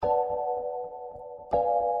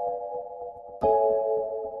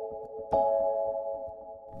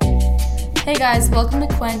Hey guys, welcome to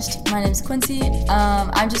Quenched. My name's Quincy.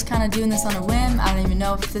 I'm just kind of doing this on a whim. I don't even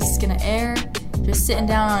know if this is going to air. Just sitting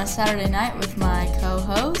down on a Saturday night with my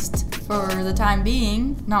co-host for the time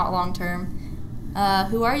being, not long term.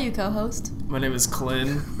 Who are you, co-host? My name is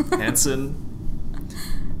Clint Hansen.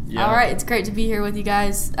 Yeah. All right, it's great to be here with you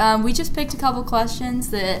guys. We just picked a couple questions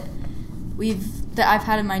that I've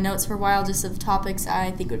had in my notes for a while, just of topics I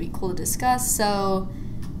think would be cool to discuss. So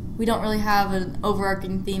we don't really have an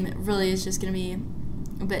overarching theme. It really is just going to be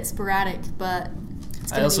a bit sporadic, but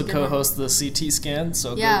it's I also co-host the CT Scan,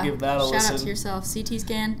 so go give that a listen. Shout out to yourself, CT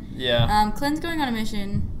Scan. Yeah. Clint's going on a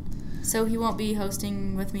mission, so he won't be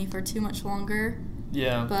hosting with me for too much longer.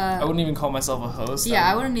 Yeah, but I wouldn't even call myself a host. Yeah,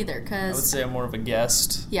 I wouldn't either, because I would say I'm more of a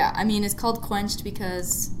guest. Yeah, I mean, it's called Quenched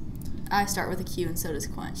because I start with a Q and so does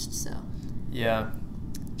Quenched, so. Yeah,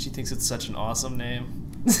 she thinks it's such an awesome name.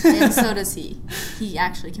 And so does he. He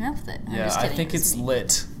actually came up with it. I'm just kidding. I think it's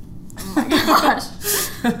lit. Oh my gosh.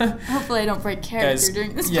 Hopefully I don't break character Guys,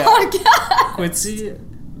 during this podcast. Quincy,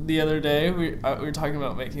 the other day, we were talking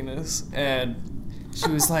about making this, and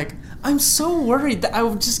she was like, I'm so worried that I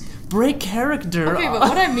would just break character. Okay, but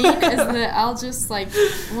what I mean is that I'll just,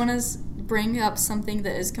 want to bring up something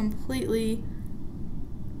that is completely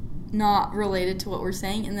not related to what we're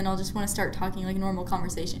saying, and then I'll just want to start talking like a normal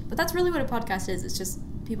conversation. But that's really what a podcast is. It's just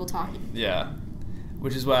people talking. Yeah.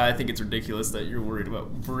 Which is why I think it's ridiculous that you're worried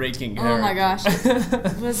about breaking character. Oh my gosh.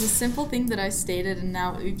 It was a simple thing that I stated, and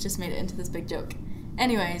now we've just made it into this big joke.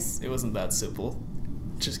 Anyways. It wasn't that simple.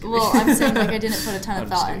 Just kidding. Well, I'm saying I didn't put a ton of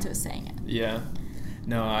thought into saying it. Yeah.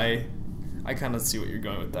 No, I kind of see what you're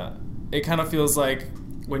going with that. It kind of feels like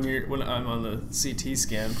when I'm on the CT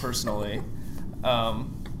Scan personally,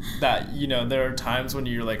 that, there are times when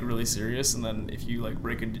you're really serious, and then if you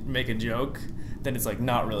make a joke, then it's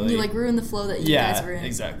not really. You ruin the flow that you guys were in. Yeah,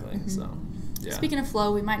 exactly. Mm-hmm. So, yeah. Speaking of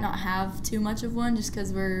flow, we might not have too much of one just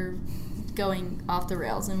because we're going off the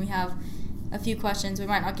rails, and we have a few questions. We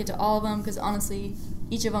might not get to all of them because honestly,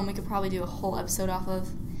 each of them we could probably do a whole episode off of.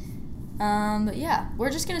 But yeah, we're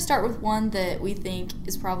just going to start with one that we think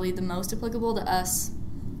is probably the most applicable to us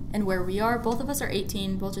and where we are. Both of us are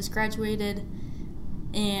 18, both just graduated,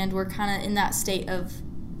 and we're kind of in that state of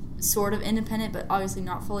sort of independent, but obviously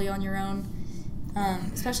not fully on your own,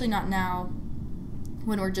 especially not now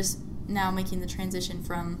when we're just now making the transition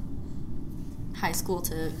from high school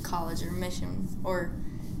to college or mission or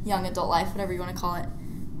young adult life, whatever you want to call it.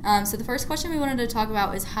 So the first question we wanted to talk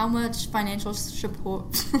about is how much financial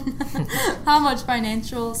support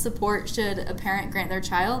should a parent grant their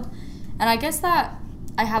child? And I guess that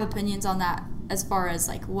I have opinions on that as far as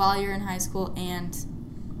while you're in high school and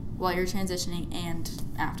while you're transitioning and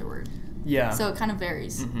afterward. Yeah. So it kind of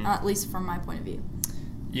varies, at least from my point of view.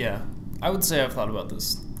 Yeah. I would say I've thought about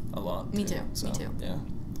this a lot. Me too. Me too. Yeah.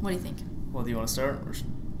 What do you think? Well, do you want to start or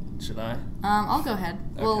should I? I'll go ahead.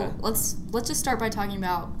 Okay. Well, let's just start by talking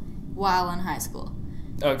about while in high school.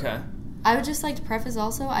 Okay. I would just like to preface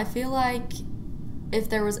also, I feel like if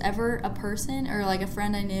there was ever a person or a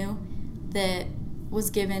friend I knew that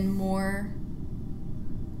was given more,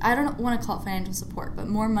 I don't want to call it financial support, but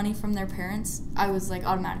more money from their parents, I was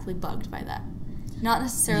automatically bugged by that. Not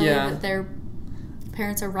necessarily that their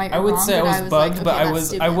parents are right or wrong. I would say I was bugged, okay, but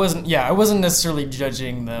I wasn't necessarily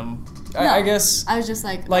judging them. No, I guess I was just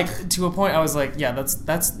to a point I was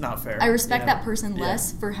that's not fair. I respect that person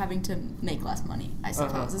less for having to make less money, I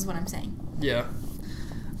suppose, is what I'm saying. Yeah.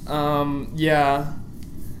 Yeah.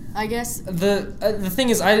 I guess the thing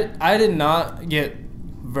is I did not get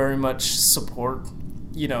very much support,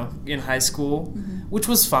 in high school, which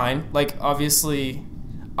was fine. Obviously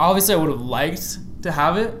I would have liked to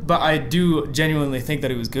have it, but I do genuinely think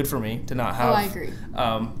that it was good for me to not have. Oh, I agree.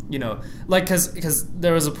 Because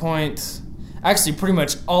there was a point, actually pretty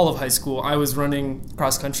much all of high school, I was running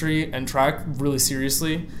cross country and track really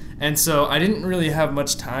seriously, and so I didn't really have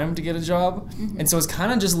much time to get a job, and so I was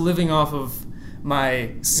kind of just living off of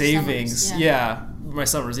my savings. Summers, my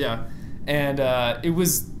summers, and it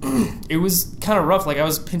was kind of rough. I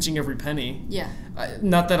was pinching every penny. Yeah.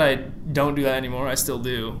 Not that I don't do that anymore. I still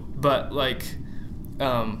do, but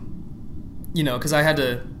because I had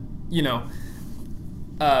to,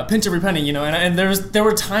 pinch every penny, and there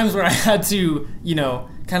were times where I had to,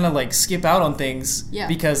 kind of skip out on things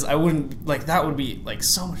because I wouldn't that would be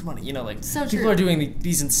so much money, so people true. are doing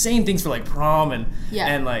these insane things for prom and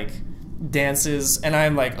dances, and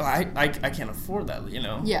I'm I can't afford that,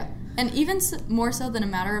 Yeah. And even more so than a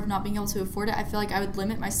matter of not being able to afford it, I feel like I would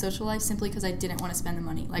limit my social life simply because I didn't want to spend the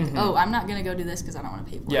money. Oh, I'm not going to go do this because I don't want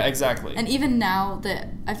to pay for it. Yeah, exactly. And even now that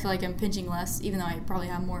I feel like I'm pinching less, even though I probably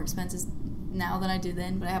have more expenses now than I did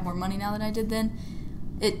then, but I have more money now than I did then,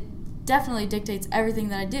 definitely dictates everything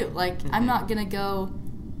that I do. Like, I'm not going to go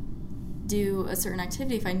do a certain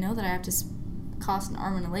activity if I know that I have to cost an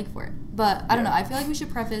arm and a leg for it. But I don't know. I feel like we should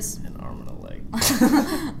preface an arm and a leg.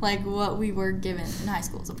 like what we were given in high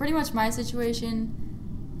school. So pretty much my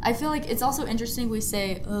situation, I feel like it's also interesting we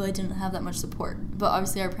say, oh, I didn't have that much support. But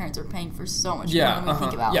obviously our parents are paying for so much more than we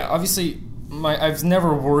think about. Yeah, obviously I've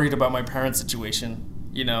never worried about my parents' situation,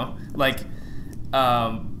 you know? Like,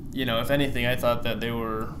 you know, if anything, I thought that they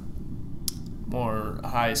were more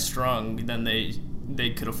high-strung than they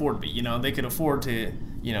could afford me, you know? They could afford to,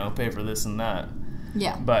 you know, pay for this and that.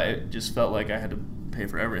 Yeah. But it just felt like I had to pay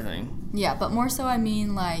for everything. Yeah, but more so I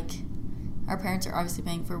mean, like, our parents are obviously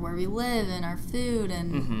paying for where we live and our food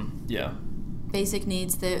and yeah, basic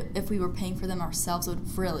needs that if we were paying for them ourselves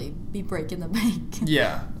would really be breaking the bank.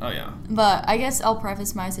 Yeah. Oh, yeah. But I guess I'll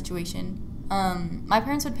preface my situation. My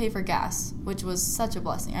parents would pay for gas, which was such a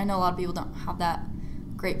blessing. I know a lot of people don't have that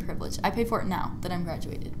great privilege. I pay for it now that I'm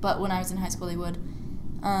graduated, but when I was in high school, they would.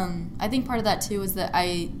 I think part of that, too, was that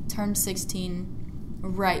I turned 16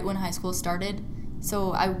 right when high school started,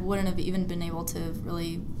 so I wouldn't have even been able to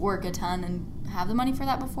really work a ton and have the money for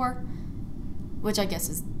that before, which I guess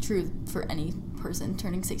is true for any person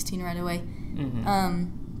turning 16 right away.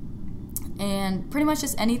 And pretty much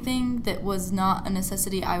just anything that was not a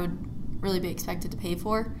necessity I would really be expected to pay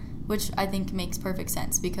for, which I think makes perfect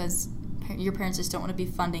sense because your parents just don't want to be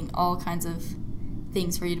funding all kinds of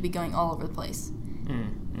things for you to be going all over the place.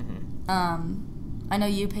 I know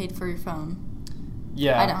you paid for your phone.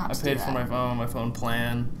 Yeah, I don't have to paid do for my phone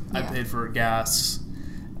plan. Yeah. I paid for gas.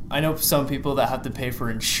 I know some people that have to pay for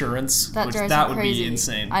insurance, which drives that me would crazy. be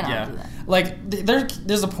insane. I don't do that. Like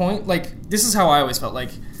there's a point, like this is how I always felt,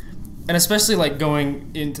 like, and especially like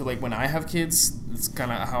going into like when I have kids, it's kind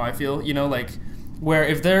of how I feel, you know, like where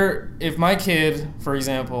if my kid, for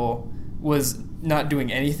example, was not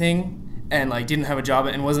doing anything and like didn't have a job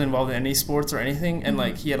and wasn't involved in any sports or anything, and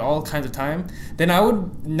like he had all kinds of time, then I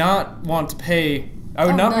would not want to pay. I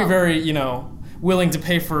would not be very, you know, willing to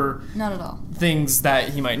pay for not at all things that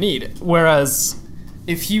he might need. Whereas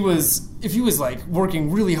if he was like working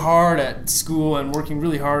really hard at school and working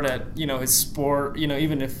really hard at, you know, his sport, you know,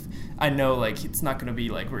 even if I know like it's not going to be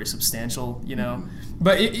like very substantial, you know,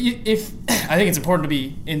 but if I think it's important to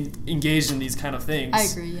be engaged in these kind of things. I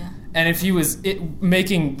agree, yeah. And if he was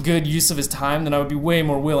making good use of his time, then I would be way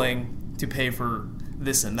more willing to pay for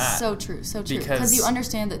this and that. So true. Because you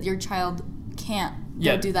understand that your child can't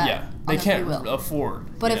do that. Yeah, they can't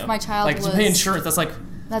afford. But if my child like was... to pay insurance, that's like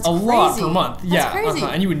that's a crazy. lot per month. That's crazy.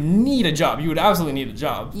 And you would need a job. You would absolutely need a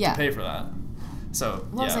job to pay for that. So,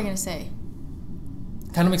 what was I going to say?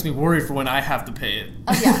 Kind of makes me worried for when I have to pay it.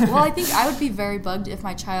 Oh, yeah. Well, I think I would be very bugged if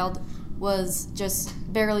my child was just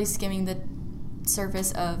barely skimming the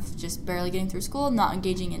surface of just barely getting through school, not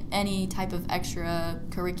engaging in any type of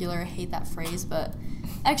extracurricular, I hate that phrase, but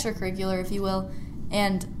extracurricular, if you will,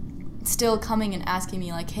 and still coming and asking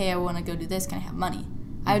me, like, hey, I want to go do this, can I have money?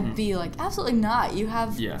 I would be like, absolutely not. You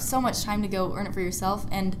have so much time to go earn it for yourself,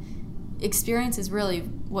 and experience is really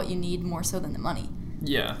what you need more so than the money.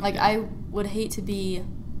 Yeah. Like, I would hate to be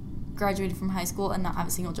graduated from high school and not have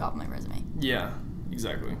a single job on my resume. Yeah,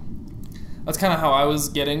 exactly. That's kind of how I was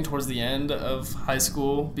getting towards the end of high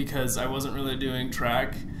school, because I wasn't really doing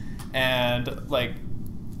track, and like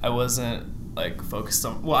I wasn't like focused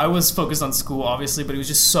on, well, I was focused on school obviously, but it was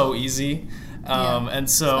just so easy. And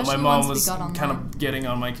so especially my mom was kind of getting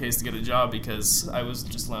on my case to get a job because I was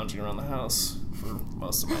just lounging around the house for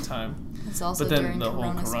most of my time. It's also but then during the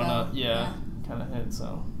whole Corona spell. kind of hit,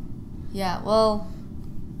 so. Yeah, well,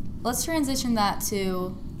 let's transition that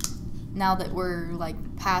to now that we're like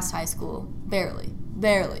past high school. Barely,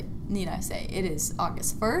 need I say. It is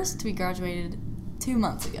August 1st. We graduated 2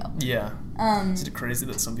 months ago. Yeah. Is it crazy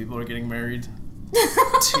that some people are getting married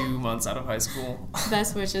 2 months out of high school?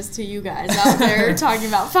 Best wishes to you guys out there talking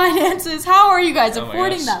about finances. How are you guys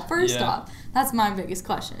affording that, first off? That's my biggest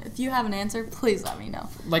question. If you have an answer, please let me know.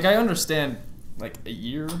 Like, I understand, like, a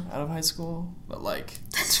year out of high school, but, like,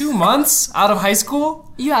 2 months out of high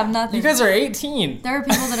school? You have nothing. You guys are 18. There are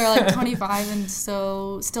people that are, like, 25 and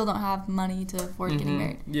so still don't have money to afford getting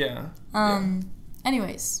married. Yeah.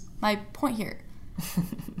 Anyways, my point here.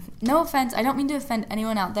 No offense, I don't mean to offend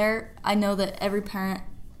anyone out there. I know that every parent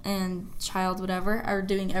and child, whatever, are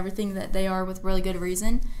doing everything that they are with really good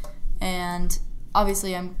reason. And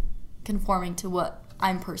obviously I'm conforming to what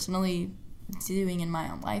I'm personally doing in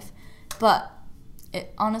my own life. But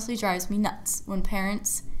it honestly drives me nuts when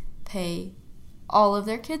parents pay all of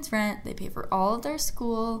their kids' rent, they pay for all of their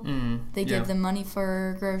school, they give them money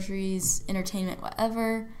for groceries, entertainment,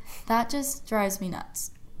 whatever. That just drives me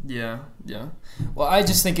nuts. Yeah, yeah. Well, I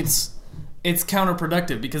just think it's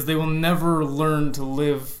counterproductive because they will never learn to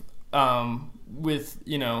live with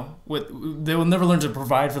they will never learn to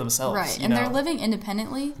provide for themselves. Right, and they're living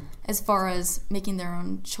independently as far as making their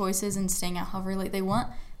own choices and staying out however late they want.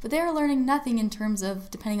 But they are learning nothing in terms of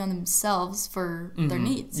depending on themselves for their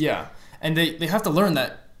needs. Yeah, and they have to learn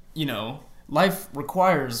that life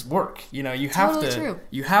requires work. You have totally to true.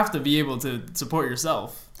 You have to be able to support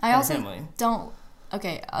yourself. I also family. don't.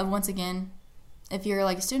 Okay, once again, if you're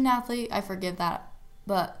like a student athlete, I forgive that.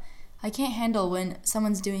 But I can't handle when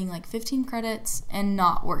someone's doing like 15 credits and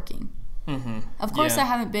not working. Mm-hmm. Of course, I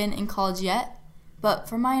haven't been in college yet, but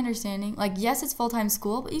from my understanding, like, yes, it's full-time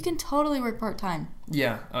school, but you can totally work part-time.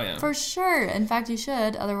 Yeah. Oh, yeah. For sure. In fact, you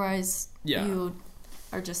should. Otherwise, you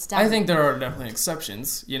are just stagnant. I think there are definitely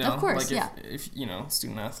exceptions, Of course, like if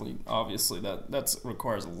student athlete, obviously that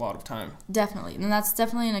requires a lot of time. Definitely. And that's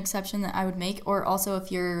definitely an exception that I would make. Or also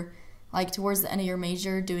if you're, like, towards the end of your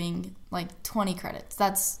major doing, like, 20 credits.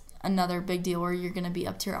 That's another big deal where you're going to be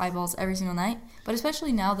up to your eyeballs every single night. But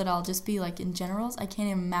especially now that I'll just be, like, in generals, I can't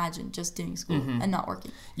imagine just doing school and not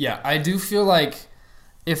working. Yeah, I do feel like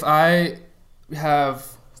if I have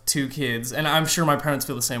 2 kids, and I'm sure my parents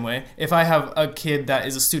feel the same way, if I have a kid that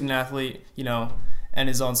is a student athlete, and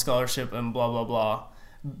is on scholarship and blah, blah, blah,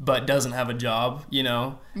 but doesn't have a job,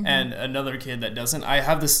 and another kid that doesn't,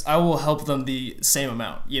 I will help them the same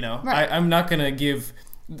amount, Right. I'm not going to give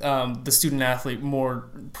the student athlete more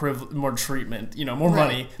treatment, more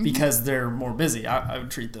money because they're more busy. I would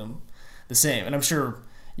treat them the same. And I'm sure,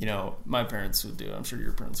 my parents would do it. I'm sure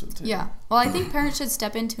your parents would too. Yeah. Well, I think parents should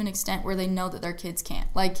step in to an extent where they know that their kids can't.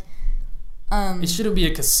 Like, it shouldn't be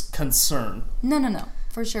a concern. No,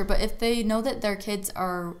 for sure. But if they know that their kids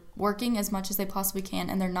are working as much as they possibly can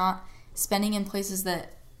and they're not spending in places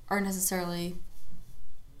that are necessarily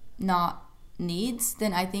not needs,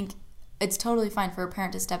 then I think it's totally fine for a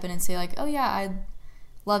parent to step in and say, like, oh, yeah, I'd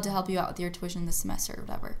love to help you out with your tuition this semester or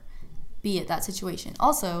whatever. Be it that situation.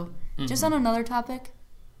 Also, just on another topic,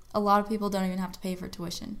 a lot of people don't even have to pay for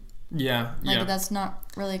tuition. Yeah, Like, that's not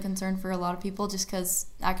really a concern for a lot of people just because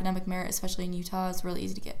academic merit, especially in Utah, is really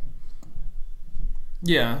easy to get.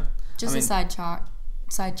 Yeah. Just a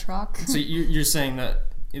sidetrack. So you're saying that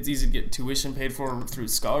it's easy to get tuition paid for through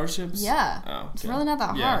scholarships? Yeah. Oh, okay. It's really not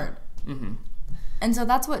that hard. Mm-hmm. And so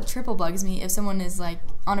that's what triple bugs me if someone is, like,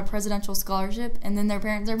 on a presidential scholarship and then their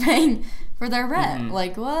parents are paying for their rent. Mm-hmm.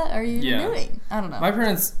 Like, what are you doing? I don't know. My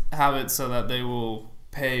parents have it so that they will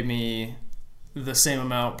pay me the same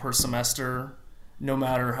amount per semester no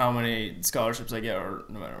matter how many scholarships I get or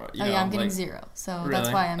no matter what. I'm getting 0. So really?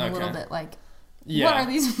 That's why I'm a little bit like, what are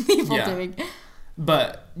these people doing?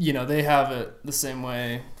 But, they have it the same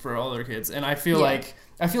way for all their kids. And I feel like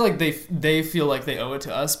they feel like they owe it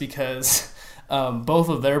to us because both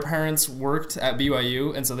of their parents worked at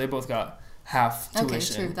BYU, and so they both got half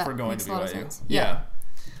tuition for going to BYU. Yeah.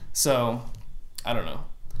 So, I don't know.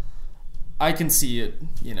 I can see it,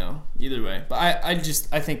 either way. But I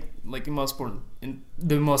think, like, the most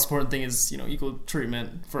important thing is, equal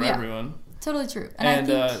treatment for everyone. Totally true. And I think,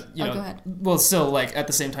 go ahead. Well, still, like, at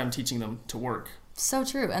the same time teaching them to work. So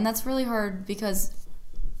true. And that's really hard because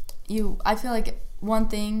I feel like one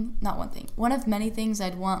of many things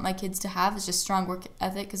I'd want my kids to have is just strong work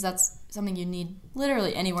ethic, because that's something you need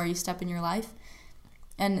literally anywhere you step in your life.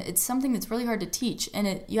 And it's something that's really hard to teach.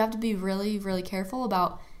 And you have to be really, really careful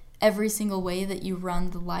about every single way that you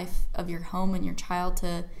run the life of your home and your child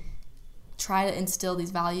to try to instill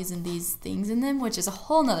these values and these things in them, which is a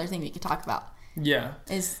whole nother thing we could talk about. Yeah.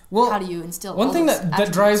 How do you instill one thing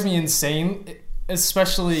that drives me insane,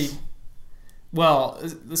 especially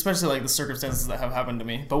like the circumstances that have happened to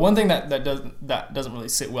me. But one thing that doesn't really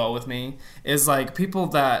sit well with me is, like, people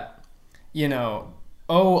that, owe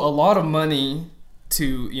a lot of money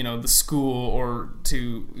to, the school or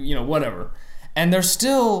to, whatever. And they're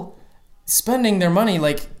still spending their money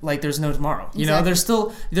like there's no tomorrow. Exactly.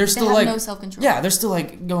 They're still have like no self-control. Yeah, they're still,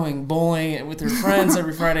 like, going bowling with their friends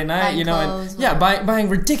every Friday night, clothes, and buying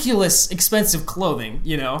ridiculous expensive clothing,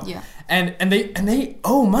 Yeah. And they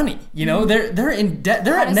owe money, they're in debt,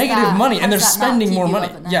 they're at negative money, and they're spending more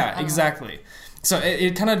money. Yeah, exactly. So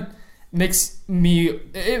it kind of makes me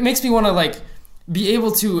want to, like, be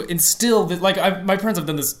able to instill that, like, my parents have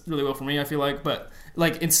done this really well for me, I feel like, but,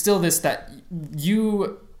 like, instill this that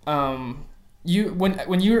when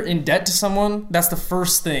you're in debt to someone, that's the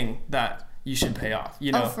first thing that you should pay off.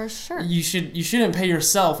 Oh, for sure. You shouldn't pay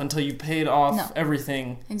yourself until you paid off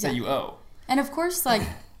everything that you owe. And of course, like,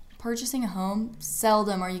 purchasing a home,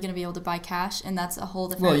 seldom are you going to be able to buy cash, and that's a whole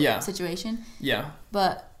different situation. Yeah.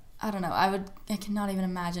 But I don't know. I cannot even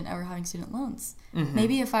imagine ever having student loans. Mm-hmm.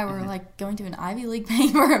 Maybe if I were like going to an Ivy League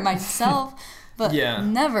paying for it myself, but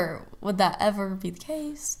never would that ever be the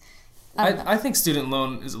case. I think student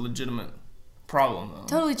loan is a legitimate problem, though.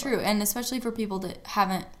 Totally true, and especially for people that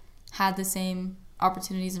haven't had the same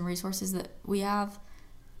opportunities and resources that we have.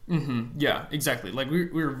 Mm-hmm. Yeah, exactly. Like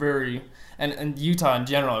we're very, and Utah in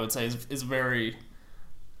general, I would say, is very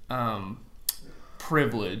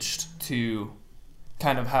privileged to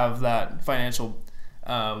kind of have that financial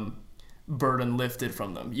burden lifted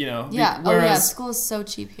from them, you know? Yeah, whereas school is so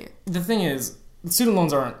cheap here. The thing is, student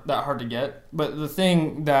loans aren't that hard to get, but the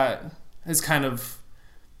thing that is kind of,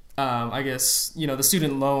 I guess, you know, the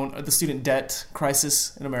student debt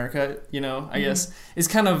crisis in America, you know, I guess, is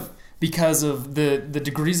kind of because of the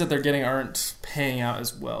degrees that they're getting aren't paying out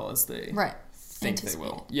as well as they think they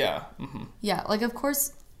will. Yeah. Mm-hmm. Yeah, like, of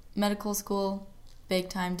course, medical school, big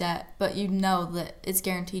time debt, but you know that it's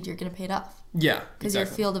guaranteed you're going to pay it off. Yeah, because your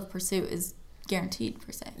field of pursuit is guaranteed,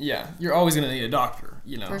 per se. Yeah, you're always going to need a doctor,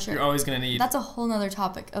 you know. For sure. You're always going to need... That's a whole nother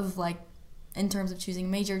topic of, like, in terms of choosing a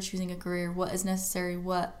major, choosing a career, what is necessary,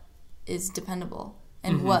 what is dependable,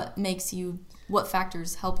 and what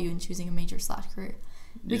factors help you in choosing a major / career.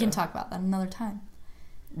 We can talk about that another time.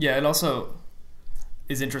 Yeah, it also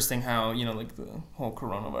is interesting how, you know, like the whole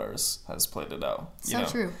coronavirus has played it out. So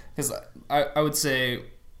true. Because I would say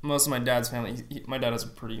most of my dad's family, my dad has a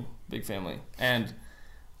pretty big family, and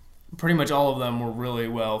pretty much all of them were really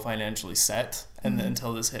well financially set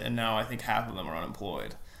until this hit, and now I think half of them are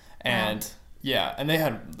unemployed. And and they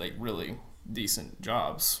had like really decent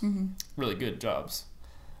jobs, really good jobs.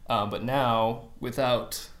 But now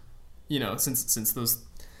without, you know, since those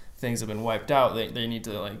things have been wiped out, they need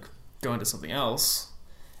to like go into something else,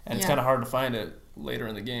 and it's kind of hard to find it later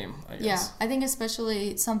in the game, I guess. Yeah, I think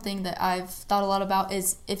especially something that I've thought a lot about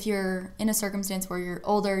is if you're in a circumstance where you're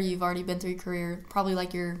older, you've already been through your career, probably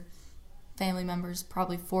like your family members,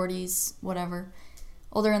 probably 40s, whatever,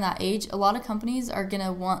 older in that age, a lot of companies are going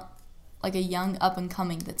to want like a young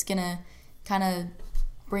up-and-coming that's going to kind of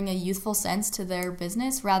bring a youthful sense to their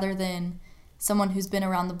business rather than someone who's been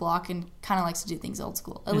around the block and kind of likes to do things old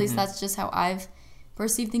school. At least that's just how I've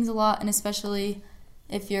perceived things a lot, and especially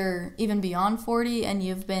if you're even beyond 40 and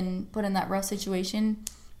you've been put in that rough situation,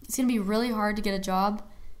 it's going to be really hard to get a job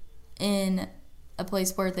in a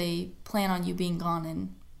place where they plan on you being gone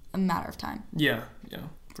in a matter of time. Yeah,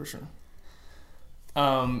 for sure.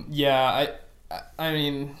 I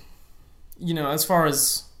mean, you know, as far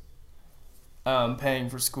as paying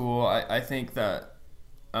for school, I think that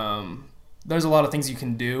there's a lot of things you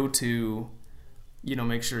can do to, you know,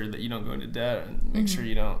 make sure that you don't go into debt and make sure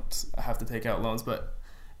you don't have to take out loans. But,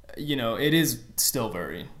 you know, it is still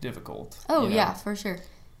very difficult. Oh, you know? Yeah, for sure.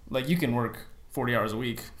 Like, you can work 40 hours a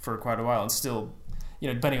week for quite a while and still, you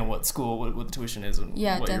know, depending on what school, what the tuition is and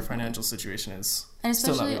what your financial situation is. And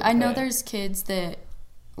especially, I know there's kids that,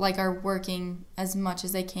 like, are working as much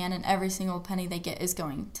as they can, and every single penny they get is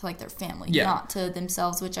going to, like, their family, not to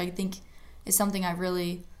themselves, which I think is something I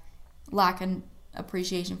really lack an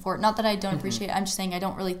appreciation for. Not that I don't appreciate it, I'm just saying I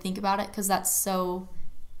don't really think about it because that's so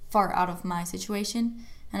far out of my situation,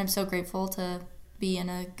 and I'm so grateful to be in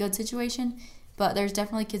a good situation. But there's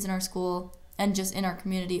definitely kids in our school and just in our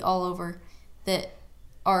community all over that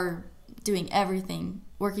are doing everything,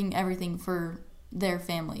 working everything for their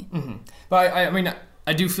family. But I mean,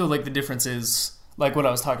 I do feel like the difference is, like what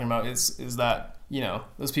I was talking about, is that, you know,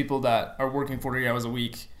 those people that are working 40 hours a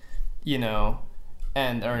week, you know,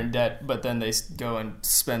 and are in debt, but then they go and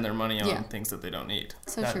spend their money on things that they don't need.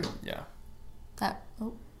 So true. Yeah.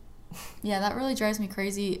 That really drives me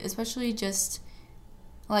crazy, especially just,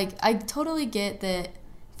 like, I totally get that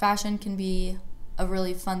fashion can be a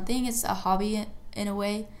really fun thing. It's a hobby in a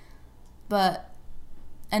way,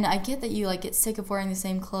 and I get that you, like, get sick of wearing the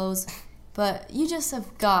same clothes, but you just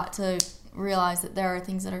have got to realize that there are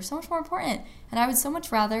things that are so much more important, and I would so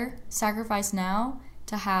much rather sacrifice now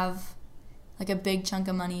to have, like, a big chunk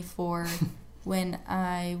of money for when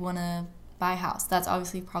I want to buy a house. That's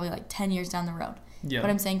obviously probably, like, 10 years down the road. Yeah. But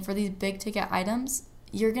I'm saying for these big ticket items,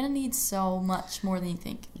 you're going to need so much more than you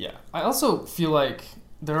think. Yeah. I also feel like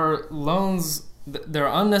there are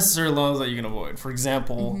unnecessary loans that you can avoid. For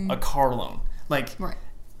example, a car loan. Like,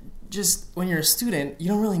 just when you're a student, you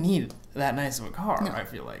don't really need that nice of a car, I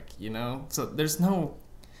feel like, you know? So this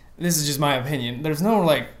is just my opinion, there's no,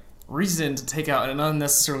 like, reason to take out an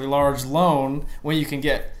unnecessarily large loan when you can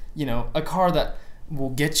get, you know, a car that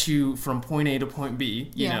will get you from point A to point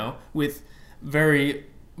B, you know, with very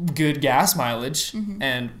good gas mileage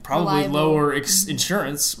and probably lower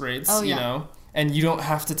insurance rates, you know, and you don't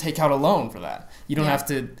have to take out a loan for that. You don't have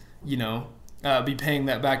to, you know, be paying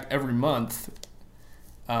that back every month.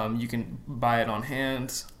 You can buy it on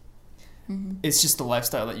hand. Mm-hmm. It's just the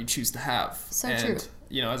lifestyle that you choose to have. So and, true.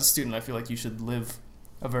 You know, as a student, I feel like you should live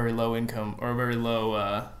a very low income or a very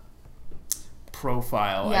low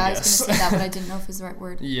profile, Yeah, I was guess. going to say that, but I didn't know if it was the right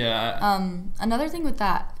word. Yeah. Another thing with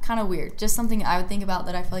that, kind of weird, just something I would think about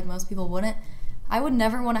that I feel like most people wouldn't. I would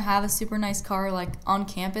never want to have a super nice car like on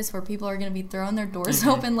campus where people are going to be throwing their doors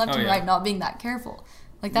open left and right, not being that careful.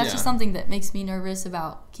 Like that's just something that makes me nervous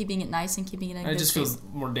about keeping it nice and keeping it in good shape. It just feels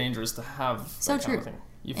more dangerous to have so that true. Kind of thing.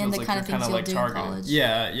 You and the like kind of things you'll like do targeted. in college.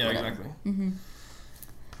 Yeah, whatever. exactly. Mm-hmm.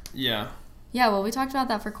 Yeah. Yeah, well, we talked about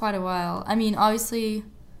that for quite a while. I mean, obviously,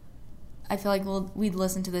 I feel like we'd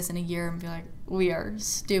listen to this in a year and be like, we are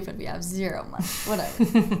stupid. We have zero money.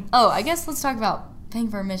 Whatever. Oh, I guess let's talk about paying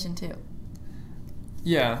for admission, too.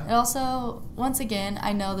 Yeah. And also, once again,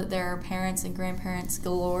 I know that there are parents and grandparents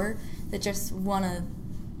galore that just want to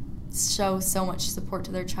show so much support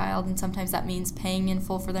to their child, and sometimes that means paying in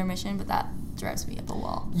full for their mission, but that drives me up a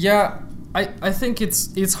wall. Yeah, I think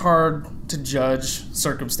it's hard to judge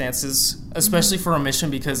circumstances, especially for a mission,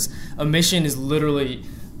 because a mission is literally,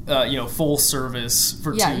 full service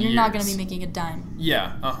for 2 years. Yeah, you're not going to be making a dime.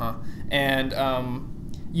 Yeah, and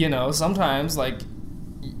sometimes like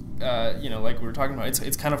we were talking about,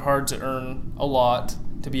 it's kind of hard to earn a lot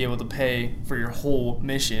to be able to pay for your whole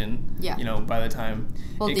mission. Yeah. By the time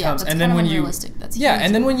it comes, that's and then kind of when unrealistic. That's yeah, huge.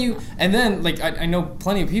 and then I know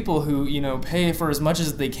plenty of people who pay for as much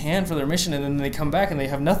as they can for their mission, and then they come back and they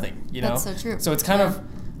have nothing. That's so true. So it's kind of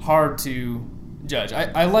hard to judge.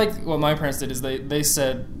 I like what my parents did is they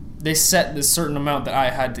said they set this certain amount that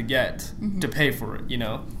I had to get to pay for it,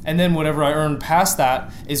 and then whatever I earned past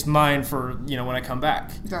that is mine for when I come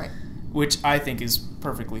back. Right. Which I think is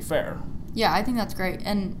perfectly fair. Yeah, I think that's great.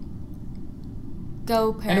 And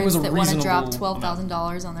go parents that want to drop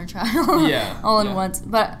 $12,000 on their child all in once.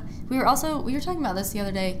 But we were talking about this the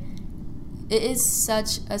other day. It is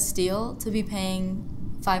such a steal to be paying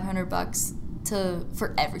 $500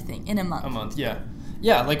 for everything in a month. A month, yeah.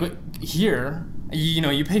 Yeah, like here,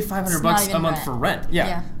 you pay $500 a month rent. For rent.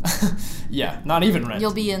 Yeah. Yeah, not even rent.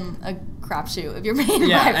 You'll be in a crapshoot if you're paying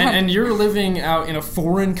Yeah, $500. and you're living out in a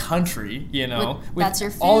foreign country, with that's your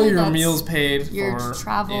food, all your that's meals paid your for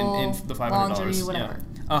travel, in the $500. laundry, whatever.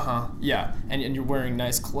 Yeah. Yeah, and you're wearing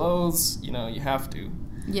nice clothes. You have to.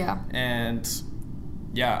 Yeah. And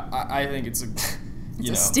yeah, I think it's a. It's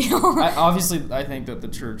a steal. Obviously, I think that the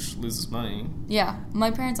church loses money. Yeah, my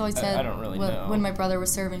parents always said I don't really know. When my brother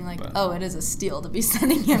was serving, it is a steal to be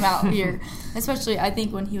sending him out here. Especially, I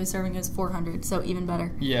think when he was serving, it was $400, so even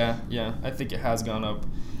better. Yeah, I think it has gone up.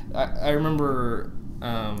 I remember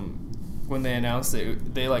when they announced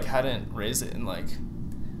it, they hadn't raised it in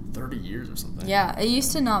 30 years or something. Yeah, it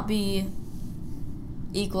used to not be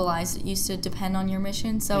equalized. It used to depend on your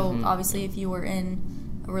mission. So obviously, if you were in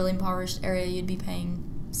a really impoverished area, you'd be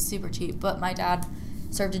paying super cheap. But my dad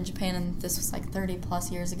served in Japan, and this was 30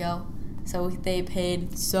 plus years ago, so they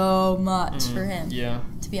paid so much for him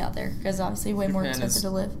to be out there, because obviously way more expensive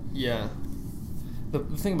to live. Yeah, the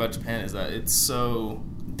thing about Japan is that it's so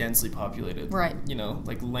densely populated, right?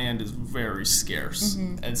 Land is very scarce,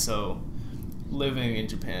 and so living in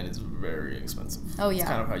Japan is very expensive. Oh yeah, it's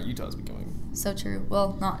kind of how Utah's becoming. So true.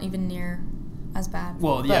 Well, not even near as bad.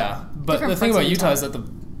 Well, but the thing about Utah is that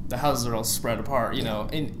the houses are all spread apart.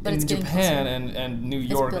 In Japan and New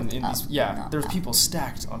York and in these, there's people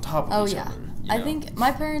stacked on top of each other. I think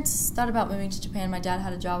my parents thought about moving to Japan. My dad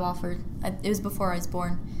had a job offer. It was before I was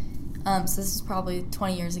born, so this is probably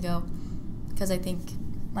 20 years ago, because I think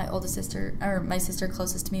my sister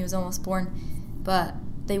closest to me was almost born, but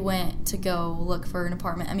they went to go look for an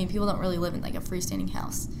apartment. I mean, people don't really live in a freestanding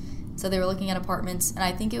house, so they were looking at apartments, and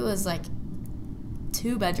I think it was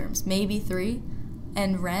 2 bedrooms, maybe 3,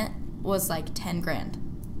 and rent was $10,000.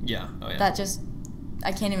 Yeah. Oh yeah. That just,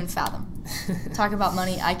 I can't even fathom. Talk about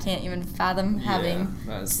money, I can't even fathom having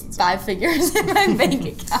 5 figures in my bank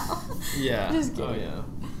account. Yeah. Just kidding. Oh yeah.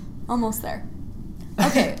 Almost there.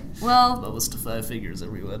 Okay, well. Levels to 5 figures,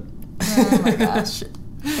 everyone. Oh my gosh.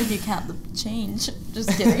 If you count the change.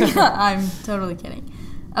 Just kidding. I'm totally kidding.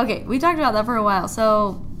 Okay, we talked about that for a while,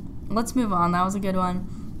 so let's move on. That was a good one.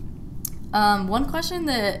 One question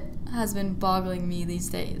that has been boggling me these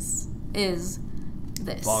days is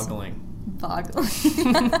this. Boggling.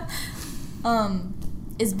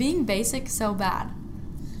 Is being basic so bad?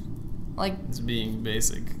 Is being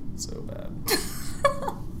basic so bad?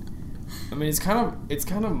 I mean, it's kind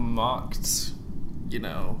of mocked,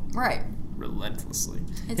 Right. relentlessly.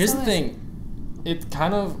 It's Here's so the thing. It's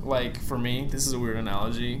kind of like, for me, this is a weird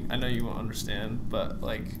analogy. I know you won't understand, but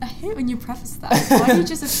like... I hate when you preface that. Why do you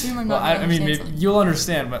just assume I'm not I mean, maybe you'll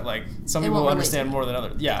understand, but like, some people will understand more than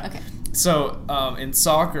others. Yeah. Okay. So, in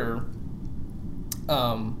soccer,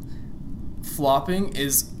 flopping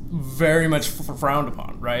is very much frowned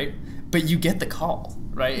upon, right? But you get the call,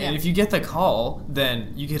 right? Yeah. And if you get the call,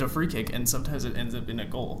 then you get a free kick, and sometimes it ends up in a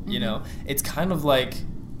goal, you know? It's kind of like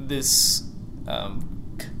this...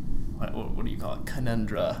 what do you call it?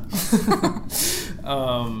 Conundrum.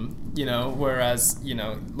 You know, whereas, you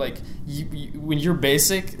know, like you when you're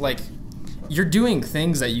basic, like you're doing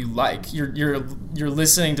things that you like. You're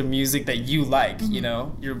listening to music that you like, you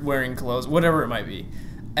know, you're wearing clothes, whatever it might be.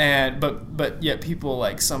 And but yet people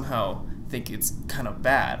like somehow think it's kind of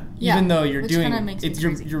bad, even though you're doing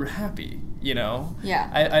it, you're happy, you know? Yeah.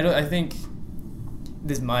 I think,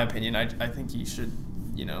 this is my opinion, I think you should,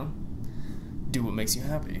 you know, do what makes you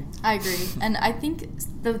happy. I agree. And I think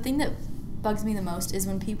the thing that bugs me the most is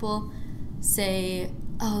when people say,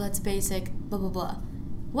 oh, that's basic, blah, blah, blah.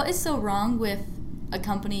 What is so wrong with a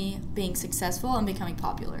company being successful and becoming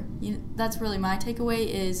popular? That's really my takeaway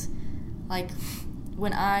is, like,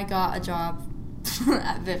 when I got a job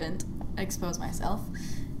at Vivint, I expose myself,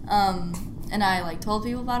 and I, like, told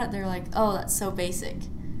people about it, they're like, oh, that's so basic.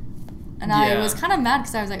 And I was kind of mad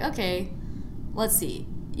because I was like, okay, let's see.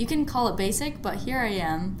 You can call it basic, but here I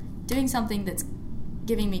am doing something that's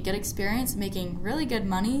giving me good experience, making really good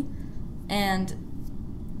money, and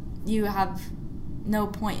you have no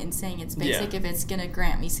point in saying it's basic if it's going to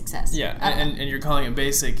grant me success. Yeah, and you're calling it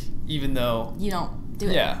basic even though... You don't do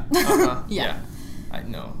it. Yeah, yeah. I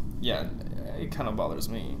know. Yeah, it kind of bothers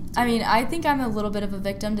me. I mean, I think I'm a little bit of a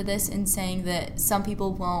victim to this in saying that some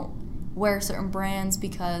people won't wear certain brands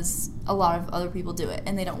because a lot of other people do it,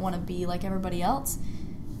 and they don't want to be like everybody else.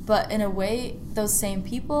 But in a way, those same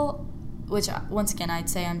people, which once again I'd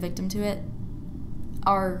say I'm victim to it,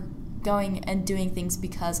 are going and doing things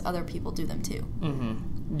because other people do them too.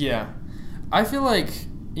 Mm-hmm. Yeah. I feel like,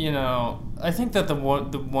 you know, I think that the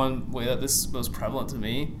one way that this is most prevalent to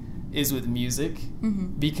me is with music,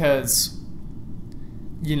 because,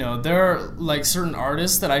 you know, there are like certain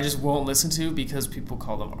artists that I just won't listen to because people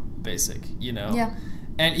call them basic, you know? Yeah.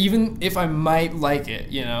 And even if I might like it,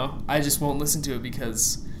 you know, I just won't listen to it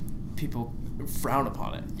because people frown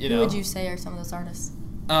upon it, you know? Who would you say are some of those artists?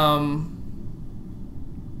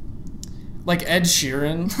 Like Ed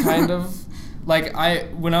Sheeran, kind of. Like,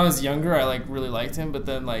 when I was younger, I, like, really liked him, but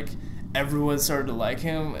then, like, everyone started to like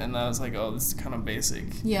him, and I was like, oh, this is kind of basic.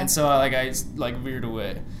 Yeah. And so, I veered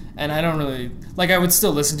away. And I don't really... Like, I would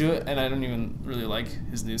still listen to it, and I don't even really like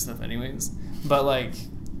his new stuff anyways. But, like,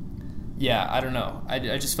 yeah, I don't know.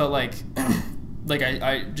 I just felt like... like,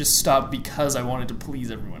 I just stopped because I wanted to please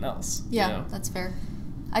everyone else. Yeah, you know? That's fair.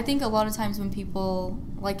 I think a lot of times when people,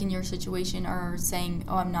 like in your situation, are saying,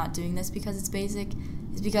 oh, I'm not doing this because it's basic,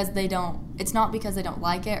 it's because they don't... It's not because they don't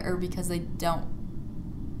like it or because they don't...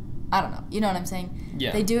 I don't know. You know what I'm saying?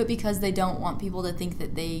 Yeah. They do it because they don't want people to think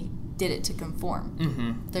that they did it to conform.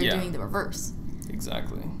 Mm-hmm. They're doing the reverse.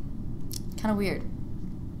 Exactly. Kind of weird.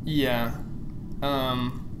 Yeah.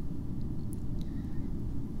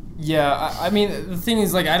 Yeah, I mean, the thing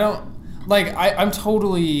is, like, I don't... Like, I'm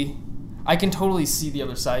totally... I can totally see the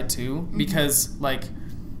other side, too, because, like,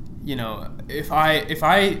 you know, if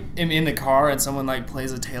I am in the car and someone, like,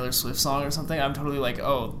 plays a Taylor Swift song or something, I'm totally like,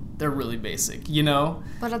 oh, they're really basic, you know?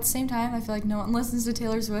 But at the same time, I feel like no one listens to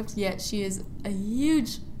Taylor Swift, yet she is a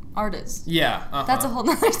huge artist. Yeah. Uh-huh. That's a whole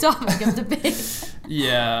nother topic of debate.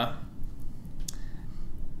 Yeah.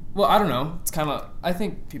 Well, I don't know. It's kind of... I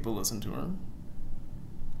think people listen to her.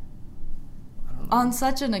 On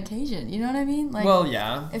such an occasion, you know what I mean? Like, well,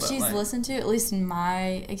 yeah. If she's listened to, at least in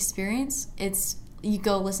my experience, it's you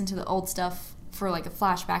go listen to the old stuff for like a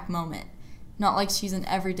flashback moment, not like she's an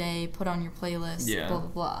everyday put on your playlist. Yeah. Blah blah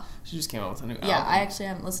blah. She just came out with a new album. Yeah, I actually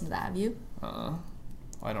haven't listened to that. Have you?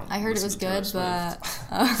 I don't. I heard it was good, but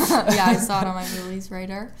yeah, I saw it on my release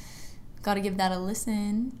radar. Got to give that a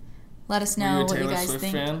listen. Let us know what you guys Swift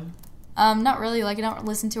think. Fan? Not really. Like I don't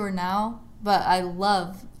listen to her now, but I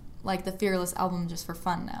love. Like the Fearless album just for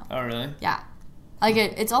fun now. Oh, really? Yeah. Like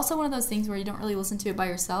it's also one of those things where you don't really listen to it by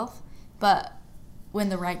yourself, but when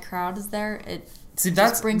the right crowd is there, it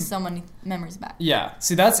just brings so many memories back. Yeah.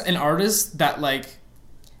 See, that's an artist that, like,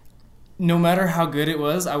 no matter how good it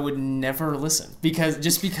was, I would never listen.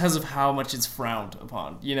 Because of how much it's frowned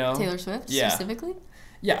upon, you know? Taylor Swift, specifically?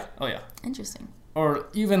 Yeah. Oh, yeah. Interesting. Or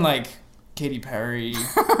even, like, Katy Perry,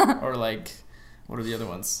 or, like, what are the other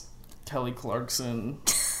ones? Kelly Clarkson...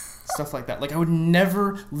 Stuff like that. Like, I would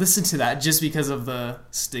never listen to that just because of the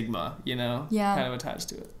stigma, you know? Yeah. Kind of attached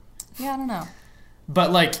to it. Yeah, I don't know.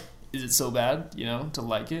 But, like, is it so bad, to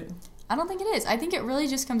like it? I don't think it is. I think it really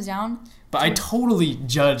just comes down. But I totally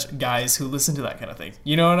judge guys who listen to that kind of thing.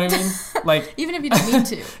 You know what I mean? Like, even if you don't mean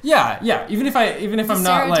to. Yeah. Even if I'm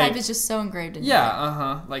not like. Stereotype is just so engraved in you.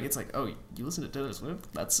 Yeah. Like it's like, oh, you listen to Taylor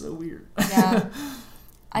Swift? That's so weird. Yeah.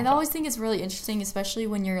 I always think it's really interesting, especially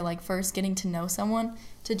when you're like first getting to know someone,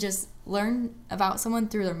 to just learn about someone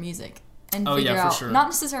through their music and figure out not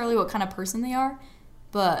necessarily what kind of person they are,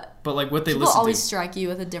 but like what they people listen to. always strike you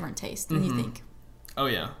with a different taste than you think. Oh,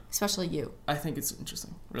 yeah. Especially you. I think it's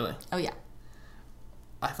interesting. Really? Oh, yeah.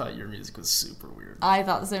 I thought your music was super weird. I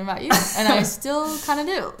thought the same about you, and I still kind of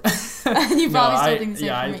do. You probably still think the same for me.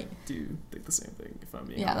 I do think the same thing, if I'm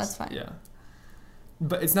being honest. honest. That's fine. Yeah.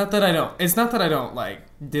 But it's not that I don't, like,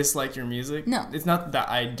 dislike your music. No. It's not that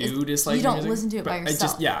I do dislike your music. You don't listen to it by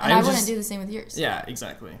yourself. I wouldn't do the same with yours. Yeah,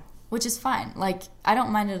 exactly. Which is fine. Like, I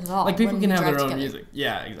don't mind it at all. Like, people can have their own music.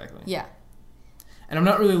 Yeah, exactly. Yeah. And I'm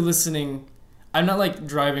not really listening. I'm not, like,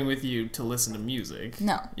 driving with you to listen to music.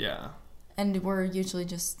 No. Yeah. And we're usually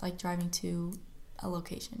just, like, driving to a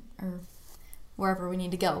location or wherever we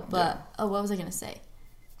need to go. But, what was I going to say?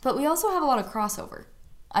 But we also have a lot of crossover.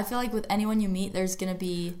 I feel like with anyone you meet, there's going to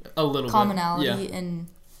be a little commonality in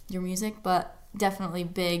your music, but definitely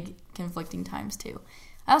big conflicting times, too.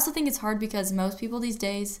 I also think it's hard because most people these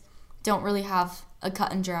days don't really have a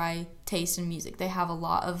cut and dry taste in music. They have a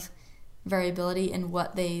lot of variability in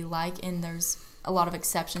what they like, and there's a lot of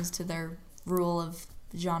exceptions to their rule of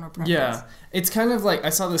genre preference. Yeah, it's kind of like I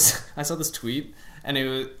saw this tweet, and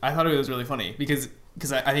I thought it was really funny because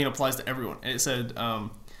I think it applies to everyone. And it said,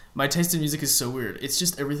 "My taste in music is so weird. It's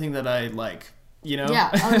just everything that I like."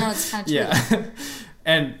 Yeah. Oh no, it's kind of true. Yeah,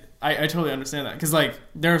 and I totally understand that because like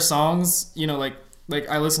there are songs, like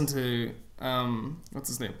I listen to what's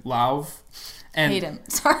his name, Lauv, and hate him.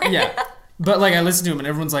 Sorry. Yeah. But, like, I listen to him, and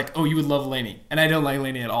everyone's like, oh, you would love Lainey. And I don't like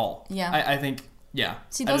Lainey at all. Yeah. I think, yeah.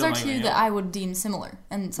 See, those are two that I would deem similar.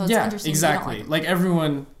 And so it's interesting. Exactly. Like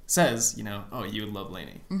everyone says, oh, you would love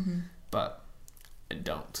Lainey. Mm-hmm. But I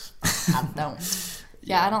don't. I don't.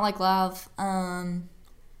 Yeah, I don't like Lauv.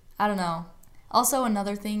 I don't know. Also,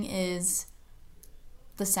 another thing is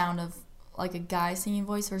the sound of, like, a guy singing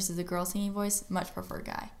voice versus a girl singing voice. Much prefer a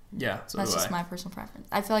guy. Yeah, so That's just my personal preference.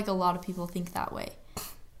 I feel like a lot of people think that way.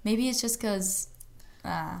 Maybe it's just because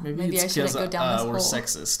maybe I shouldn't go down this hole. We're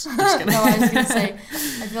sexist. No, I was going to say,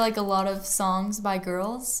 I feel like a lot of songs by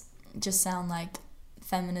girls just sound like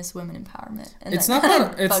feminist women empowerment. And it's not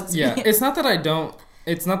that it's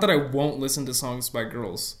not that I won't listen to songs by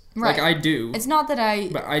girls. Right. Like I do. It's not that I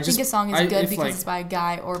think a song is good because it's by a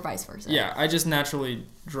guy or vice versa. Yeah, I just naturally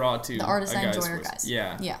draw to the artists I enjoy are guys.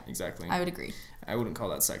 Yeah, exactly. I would agree. I wouldn't call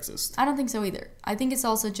that sexist. I don't think so either. I think it's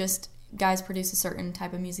also just guys produce a certain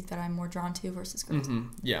type of music that I'm more drawn to versus girls. Mm-hmm.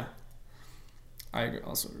 Yeah. I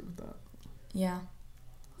also agree with that. Yeah.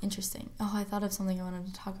 Interesting. Oh, I thought of something I wanted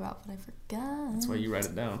to talk about, but I forgot. That's why you write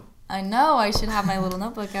it down. I know. I should have my little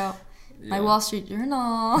notebook out. Yeah. My Wall Street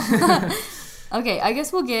Journal. Okay, I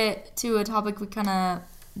guess we'll get to a topic we kind of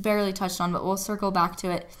barely touched on, but we'll circle back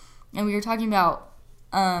to it. And we were talking about,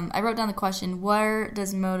 I wrote down the question, where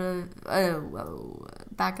does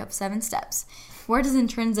back up 7 steps. Where does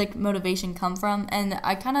intrinsic motivation come from? And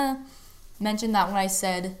I kind of mentioned that when I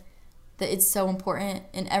said that it's so important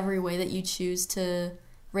in every way that you choose to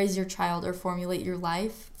raise your child or formulate your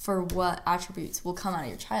life for what attributes will come out of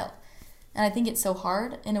your child. And I think it's so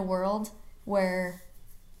hard in a world where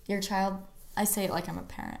your child, I say it like I'm a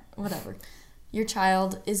parent, whatever. Your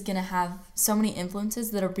child is going to have so many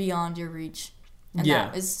influences that are beyond your reach. And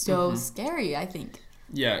that is so scary, I think.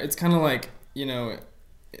 Yeah, it's kind of like,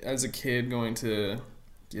 as a kid going to,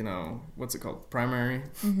 what's it called? Primary.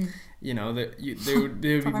 Mm-hmm. They would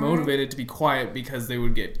be motivated to be quiet because they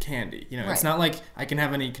would get candy. Right. It's not like I can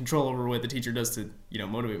have any control over what the teacher does to,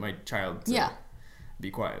 motivate my child to be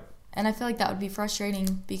quiet. And I feel like that would be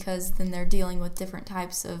frustrating because then they're dealing with different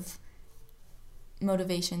types of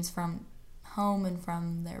motivations from home and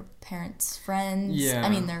from their parents' friends. Yeah. I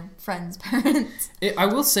mean, their friends' parents. I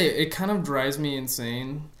will say, it kind of drives me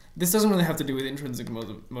insane. This doesn't really have to do with intrinsic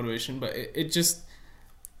motivation, but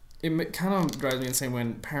it kind of drives me insane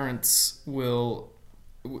when parents will,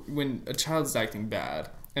 when a child's acting bad,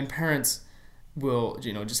 and parents will,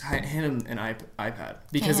 just hand them an iPad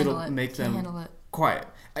because it'll make them quiet.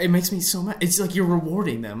 It makes me so mad. It's like you're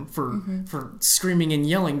rewarding them for screaming and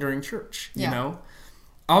yelling during church, you know?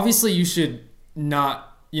 Obviously, you should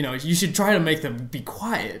not, you should try to make them be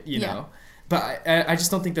quiet, you know? But I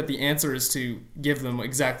just don't think that the answer is to give them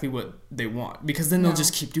exactly what they want, because then they'll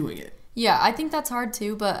just keep doing it. Yeah, I think that's hard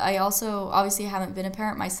too, but I also obviously haven't been a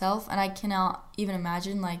parent myself, and I cannot even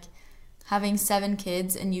imagine, having 7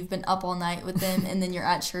 kids and you've been up all night with them and then you're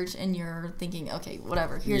at church and you're thinking, okay,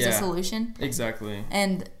 whatever, here's a solution. Exactly.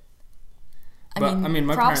 And I mean,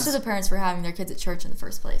 my props to the parents for having their kids at church in the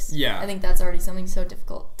first place. Yeah. I think that's already something so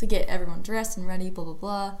difficult to get everyone dressed and ready, blah, blah,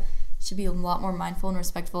 blah. Should be a lot more mindful and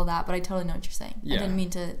respectful of that, but I totally know what you're saying. Yeah. I didn't mean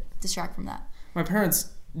to distract from that. My parents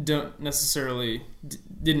don't necessarily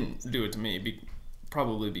didn't do it to me,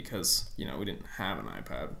 probably because, we didn't have an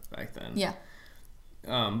iPad back then. Yeah.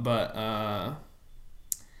 But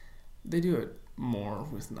they do it more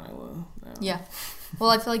with Nyla now. Yeah. Well,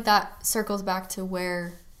 I feel like that circles back to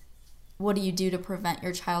what do you do to prevent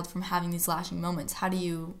your child from having these lashing moments? How do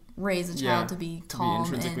you raise a child to be calm? To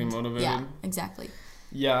be intrinsically motivated. Yeah, exactly.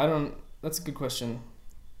 Yeah, that's a good question.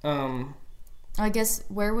 I guess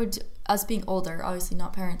us being older, obviously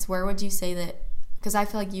not parents, where would you say that, because I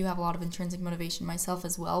feel like you have a lot of intrinsic motivation myself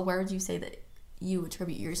as well, where would you say that you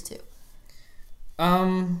attribute yours to?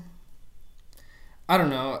 I don't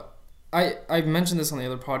know. I mentioned this on the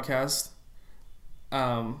other podcast.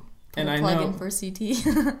 And I know in for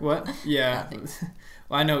CT. What? Yeah.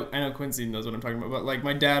 Well, I know Quincy knows what I'm talking about. But like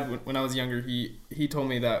my dad, when I was younger, he told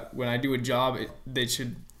me that when I do a job,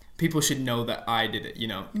 people should know that I did it.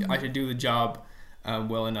 Mm-hmm. I should do the job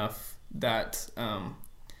well enough that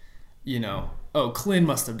Clint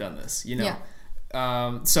must have done this. Yeah.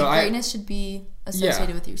 So greatness should be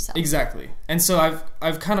associated with yourself. Exactly. And so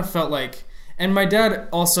I've kind of felt like. And my dad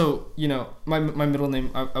also, my middle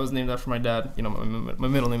name, I was named after my dad. My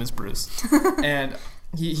middle name is Bruce. And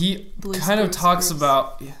he kind of talks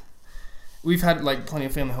about, we've had like plenty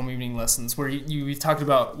of family home evening lessons where we've talked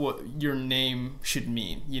about what your name should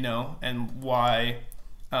mean, and why,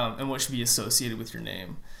 and what should be associated with your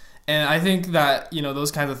name. And I think that,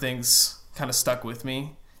 those kinds of things kind of stuck with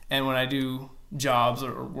me. And when I do jobs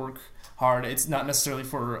or work hard, it's not necessarily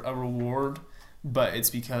for a reward, but it's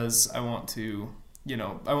because I want to,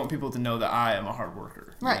 I want people to know that I am a hard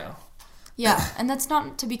worker. Right. Yeah, and that's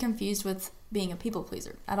not to be confused with being a people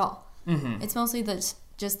pleaser at all. Mm-hmm. It's mostly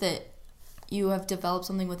just that you have developed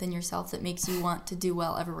something within yourself that makes you want to do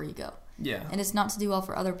well everywhere you go. Yeah. And it's not to do well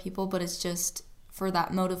for other people, but it's just for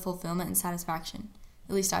that mode of fulfillment and satisfaction.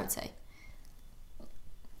 At least I would say.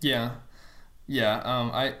 Yeah.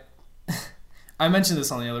 Yeah. I mentioned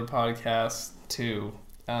this on the other podcast too.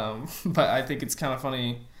 But I think it's kind of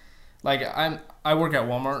funny. Like I work at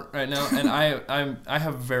Walmart right now, and I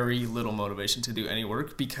have very little motivation to do any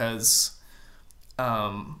work because,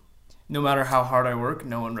 no matter how hard I work,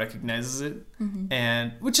 no one recognizes it, mm-hmm.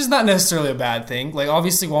 and which is not necessarily a bad thing. Like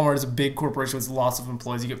obviously, Walmart is a big corporation with lots of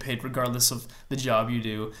employees. You get paid regardless of the job you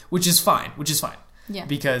do, which is fine. Yeah.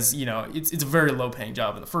 Because it's a very low paying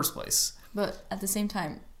job in the first place. But at the same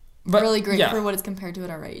time, really great for what it's compared to at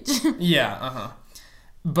our age. Yeah.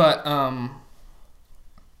 But,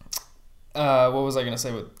 what was I going to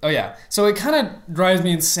say? So it kind of drives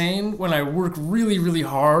me insane when I work really, really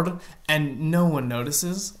hard and no one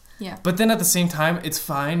notices. Yeah. But then at the same time, it's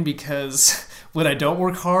fine because when I don't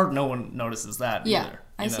work hard, no one notices that either.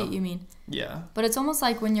 I see what you mean. Yeah. But it's almost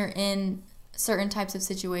like when you're in certain types of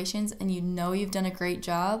situations and you've done a great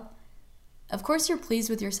job, of course you're pleased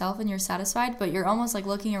with yourself and you're satisfied, but you're almost like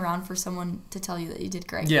looking around for someone to tell you that you did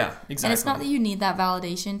great. Yeah, exactly. And it's not that you need that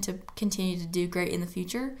validation to continue to do great in the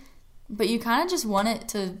future, but you kind of just want it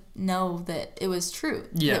to know that it was true,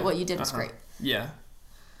 that what you did was great. Yeah.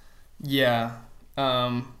 Yeah.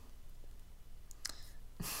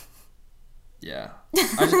 Yeah.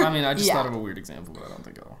 I just thought of a weird example, but I don't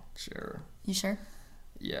think I'll share. You sure?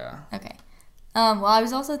 Yeah. Okay. Well, I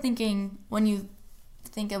was also thinking when you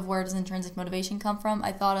think of where does intrinsic motivation come from,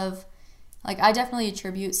 I thought of, like, I definitely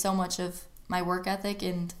attribute so much of my work ethic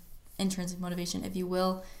and intrinsic motivation, if you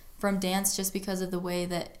will, from dance, just because of the way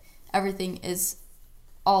that everything is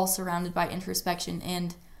all surrounded by introspection.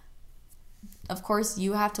 And of course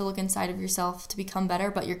you have to look inside of yourself to become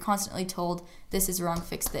better, but you're constantly told, this is wrong,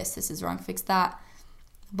 fix this is wrong, fix that,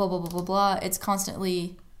 blah blah blah blah blah. It's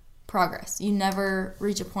constantly progress. You never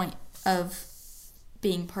reach a point of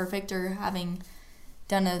being perfect or having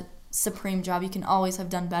done a supreme job. You can always have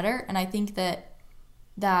done better. And I think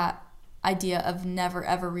that idea of never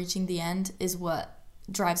ever reaching the end is what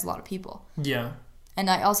drives a lot of people. Yeah. And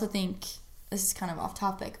I also think, this is kind of off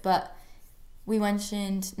topic, but we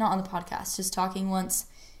mentioned, not on the podcast, just talking once,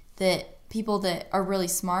 that people that are really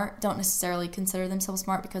smart don't necessarily consider themselves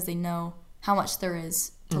smart because they know how much there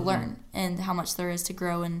is to mm-hmm. learn and how much there is to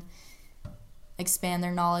grow and expand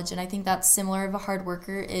their knowledge. And I think that's similar of a hard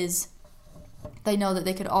worker, is they know that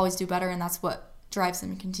they could always do better, and that's what drives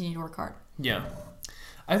them to continue to work hard. Yeah.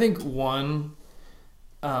 I think one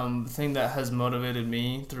thing that has motivated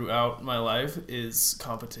me throughout my life is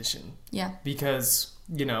competition. Yeah. Because,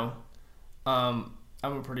 I'm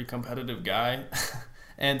a pretty competitive guy.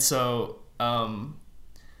 And so,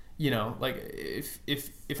 like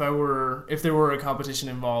if there were a competition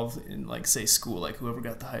involved in, like, say, school, like whoever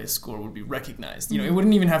got the highest score would be recognized. It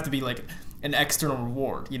wouldn't even have to be like an external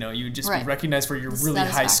reward. You would just be recognized for your really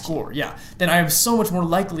high score. Yeah. Then I am so much more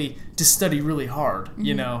likely to study really hard,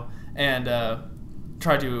 and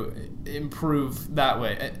try to improve that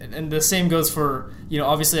way. And the same goes for,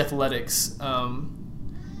 obviously athletics,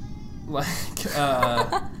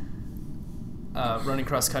 running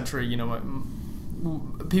cross country.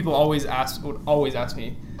 People would always ask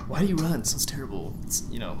me, why do you run? It sounds terrible. It's,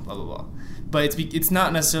 blah, blah, blah. But it's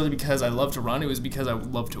not necessarily because I love to run. It was because I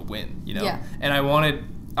love to win, Yeah. And I wanted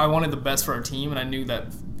the best for our team, and I knew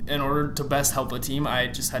that in order to best help a team, I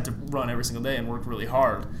just had to run every single day and work really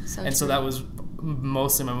hard. So that was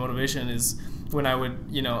mostly my motivation, is when I would,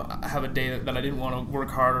 have a day that I didn't want to work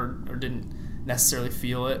hard or didn't necessarily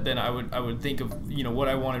feel it, then I would think of, what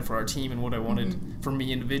I wanted for our team and what I wanted for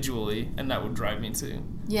me individually, and that would drive me to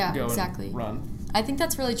go and run. I think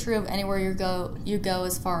that's really true of anywhere you go,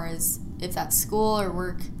 as far as if that's school or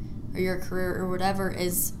work or your career or whatever,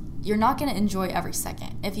 is you're not going to enjoy every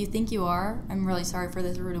second. If you think you are, I'm really sorry for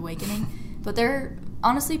this rude awakening, but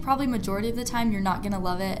honestly, probably majority of the time you're not going to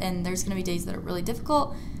love it, and there's going to be days that are really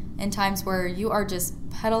difficult and times where you are just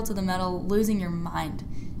pedal to the metal, losing your mind.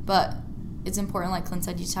 But it's important, like Clint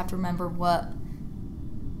said, you just have to remember what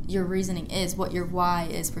your reasoning is, what your why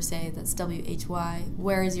is, per se. That's WHY.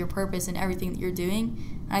 Where is your purpose in everything that you're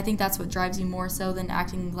doing? And I think that's what drives you more so than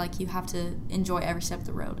acting like you have to enjoy every step of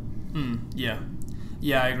the road. Yeah,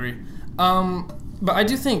 I agree. But I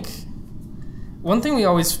do think one thing we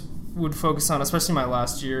always would focus on, especially my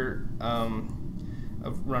last year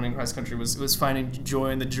of running cross country, was finding joy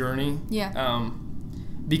in the journey. Yeah.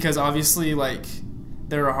 Because obviously, like,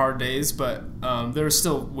 there are hard days, but there are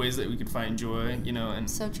still ways that we could find joy, and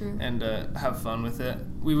so true, and have fun with it.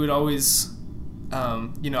 We would always,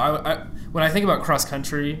 I when I think about cross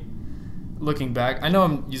country, looking back, I know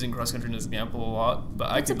I'm using cross country as an example a lot,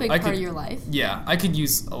 but it's a big part of your life. Yeah, I could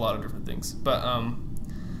use a lot of different things, but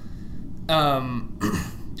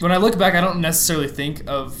when I look back, I don't necessarily think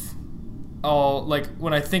of all, like,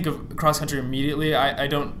 when I think of cross country immediately, I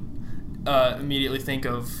don't immediately think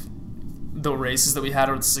of the races that we had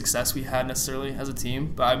or the success we had necessarily as a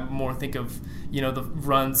team, but I more think of, the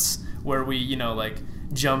runs where we, like,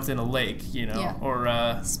 jumped in a lake,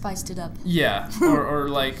 or spiced it up. Yeah, or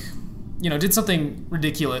like, did something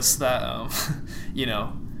ridiculous that,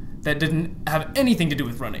 that didn't have anything to do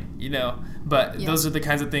with running, but those are the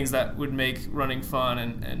kinds of things that would make running fun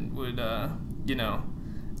and would,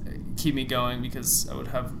 keep me going, because I would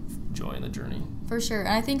have joy in the journey. For sure. And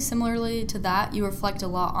I think similarly to that, you reflect a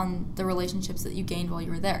lot on the relationships that you gained while you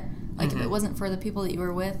were there. Like, if it wasn't for the people that you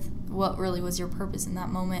were with, what really was your purpose in that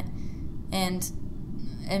moment? And,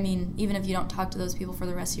 I mean, even if you don't talk to those people for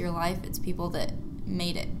the rest of your life, it's people that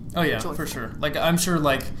made it. Oh, yeah, joyful. For sure. Like, I'm sure,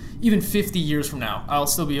 like, even 50 years from now, I'll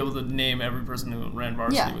still be able to name every person who ran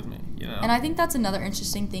varsity with me, And I think that's another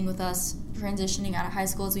interesting thing with us transitioning out of high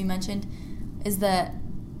school, as we mentioned, is that,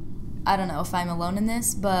 I don't know if I'm alone in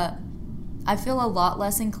this, but I feel a lot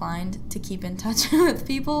less inclined to keep in touch with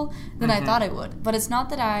people than I thought I would. But it's not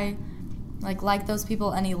that I like those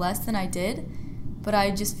people any less than I did, but I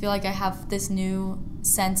just feel like I have this new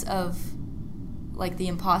sense of, like, the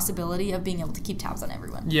impossibility of being able to keep tabs on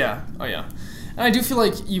everyone. Yeah. Oh, yeah. And I do feel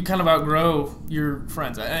like you kind of outgrow your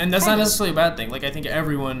friends. And that's not necessarily a bad thing. Like, I think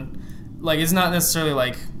everyone, like, it's not necessarily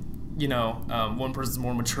like, one person's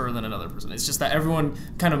more mature than another person. It's just that everyone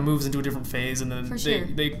kind of moves into a different phase, and then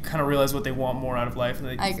they kind of realize what they want more out of life,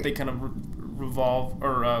 and they kind of revolve,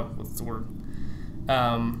 or what's the word?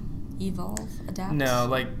 Evolve, adapt. No,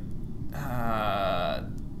 like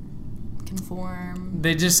conform.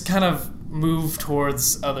 They just kind of move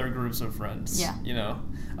towards other groups of friends. Yeah.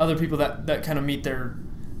 Other people that kind of meet their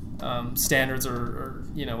standards or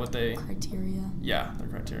what they criteria. Yeah, their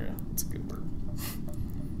criteria. It's a good word.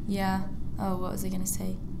 Yeah. Oh, what was I going to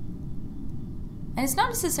say? And it's not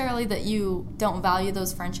necessarily that you don't value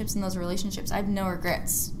those friendships and those relationships. I have no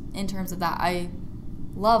regrets in terms of that. I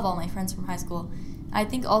love all my friends from high school. I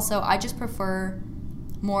think also I just prefer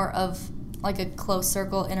more of, like, a close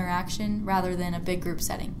circle interaction rather than a big group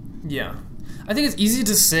setting. Yeah. I think it's easy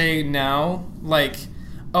to say now, like,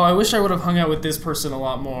 oh, I wish I would have hung out with this person a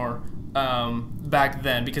lot more back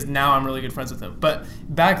then, because now I'm really good friends with them. But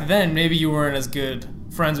back then, maybe you weren't as good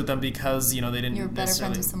friends with them because, they didn't. You were better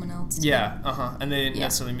friends with someone else. Yeah, and they didn't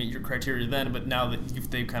necessarily meet your criteria then, but now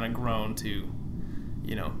that they've kind of grown to,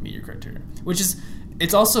 meet your criteria. Which is,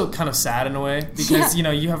 it's also kind of sad in a way because,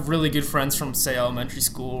 you have really good friends from, say, elementary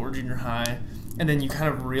school or junior high, and then you kind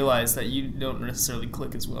of realize that you don't necessarily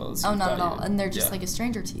click as well as you not thought at all. you would. And they're just like a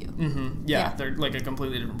stranger to you. Mm-hmm. Yeah, they're like a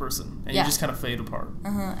completely different person. And you just kind of fade apart.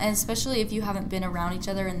 And especially if you haven't been around each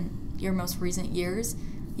other in your most recent years,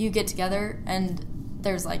 you get together and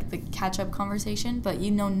there's like the catch-up conversation, but you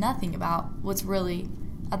know nothing about what's really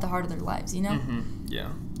at the heart of their lives, Mm-hmm. Yeah.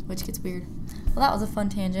 Which gets weird. Well, that was a fun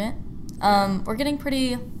tangent. We're getting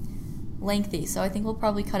pretty lengthy, so I think we'll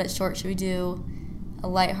probably cut it short. Should we do a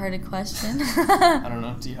lighthearted question? I don't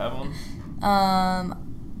know. Do you have one?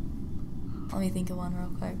 Let me think of one real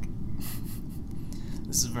quick.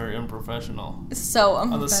 This is very unprofessional. So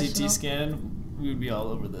unprofessional. On the CT scan, we would be all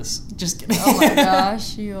over this. Just kidding. Oh my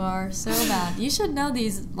gosh, you are so bad. You should know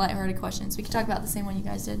these lighthearted questions. We could talk about the same one you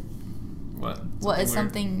guys did. What? What's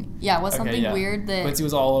something weird that... Quincy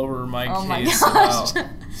was all over my case my gosh.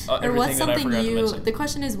 About or what's something the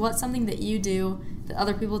question is, what's something that you do that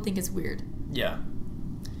other people think is weird? Yeah.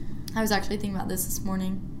 I was actually thinking about this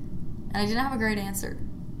morning, and I didn't have a great answer.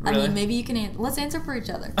 Really? I mean, maybe you can... let's answer for each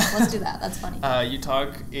other. Let's do that. That's funny. You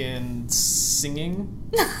talk in singing.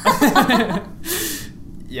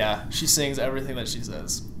 Yeah, she sings everything that she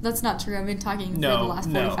says. That's not true. I've been talking for the last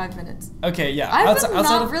 45 minutes. Okay, yeah.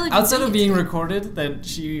 Outside of being recorded, then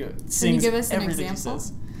she sings Can you give us an everything example? she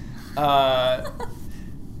says.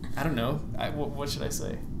 I don't know. What should I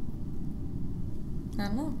say? I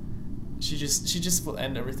don't know. She just will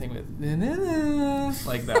end everything with na-na-na,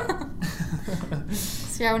 like that.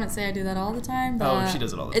 See, I wouldn't say I do that all the time, but she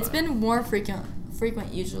does it all the time. It's been more frequent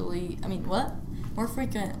usually. I mean, what? More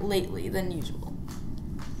frequent lately than usual.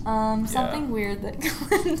 Something weird that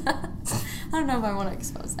Glenn does. I don't know if I want to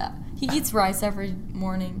expose that. He eats rice every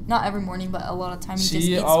morning. Not every morning, but a lot of time he just eats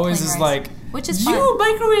plain rice. She always is like, which is you fine.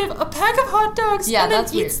 Microwave a pack of hot dogs and then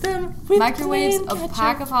eats them with Microwaves plain a ketchup.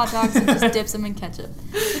 pack of hot dogs and just dips them in ketchup.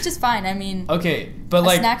 Which is fine. I mean, okay, but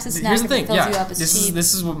like, snack's a snack. Here's the thing. If it fills you up, it's cheap.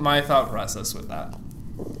 This is what my thought process with that.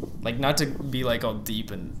 Like, not to be like all deep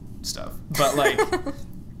and stuff, but like,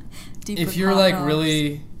 if you're like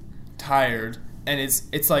really tired and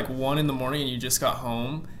it's like 1 a.m. and you just got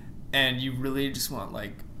home and you really just want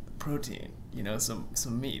like protein,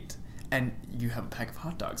 some meat, and you have a pack of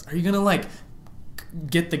hot dogs, are you gonna like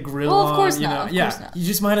get the grill on? Of course not. You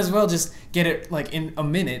just might as well just get it like in a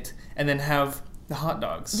minute and then have the hot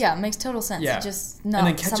dogs. Yeah, it makes total sense. Yeah. Just and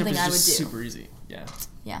then ketchup something is I would just do. super easy. Yeah.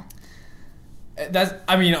 Yeah.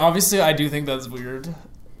 Obviously I do think that's weird,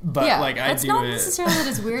 but like I do it. It's not necessarily that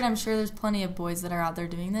it's weird. I'm sure there's plenty of boys that are out there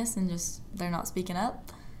doing this and just they're not speaking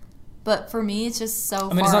up. But for me, it's just so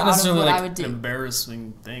far it's not out necessarily of what like I would do. An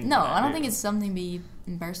embarrassing thing. No, I don't think it's something to be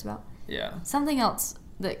embarrassed about. Yeah. Something else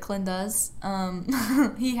that Clint does,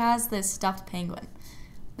 he has this stuffed penguin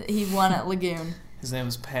that he won at Lagoon. His name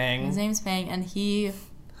is Pang. And he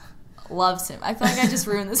loves him. I feel like I just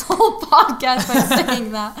ruined this whole podcast by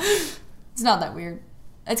saying that. It's not that weird.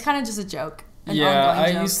 It's kind of just a joke.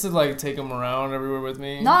 I used to like take him around everywhere with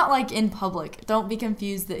me. Not like in public. Don't be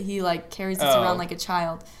confused that he like carries this around like a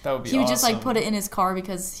child. That would be He would awesome. just like put it in his car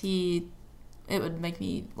because it would make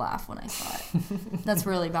me laugh when I saw it. That's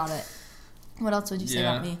really about it. What else would you say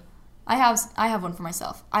about me? I have one for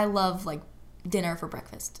myself. I love like dinner for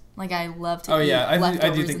breakfast. Like I love to eat I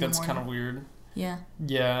do think that's kind of weird. Yeah.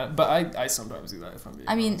 Yeah, but I sometimes do that if I'm being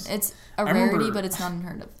honest. It's a rarity, but it's not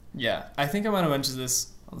unheard of. Yeah, I think I might have mentioned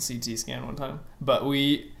this on the CT scan one time. But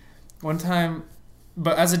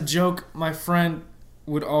as a joke, my friend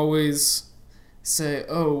would always say,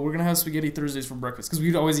 "Oh, we're gonna have spaghetti Thursdays for breakfast," because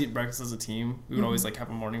we'd always eat breakfast as a team. We would always like have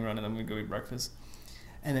a morning run and then we'd go eat breakfast.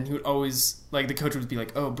 And then he would always like the coach would be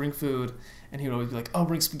like, "Oh, bring food," and he would always be like, "Oh,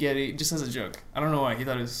 bring spaghetti," just as a joke. I don't know why he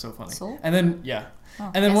thought it was so funny. And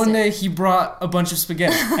then one day he brought a bunch of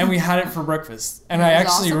spaghetti and we had it for breakfast, and I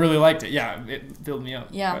actually really liked it. Yeah, it filled me up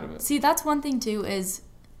quite a bit. See, that's one thing too is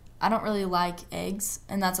I don't really like eggs,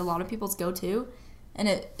 and that's a lot of people's go-to, and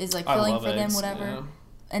it is like filling for them, whatever. Yeah.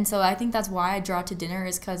 And so I think that's why I draw to dinner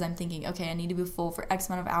is because I'm thinking, okay, I need to be full for X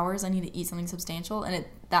amount of hours. I need to eat something substantial, and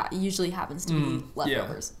that usually happens to be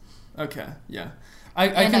leftovers. Yeah. Okay, yeah. I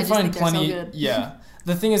can find plenty. So yeah.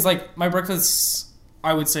 The thing is, like, my breakfasts,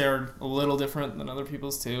 I would say, are a little different than other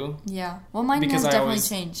people's too. Yeah. Well, mine has definitely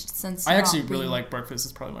changed since. I actually really like breakfast.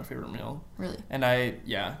 It's probably my favorite meal. Really. And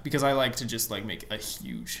because I like to just like make a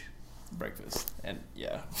huge breakfast and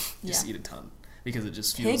just eat a ton. Because it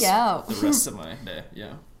just fuels the rest of my day.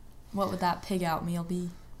 Yeah. What would that pig out meal be?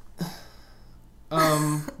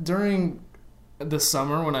 During the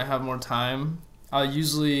summer when I have more time, I'll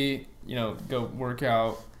usually, go work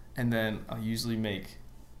out, and then I'll usually make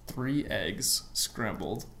 3 eggs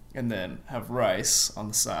scrambled, and then have rice on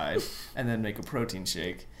the side, and then make a protein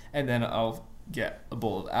shake, and then I'll get a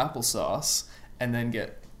bowl of applesauce, and then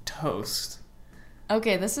get toast.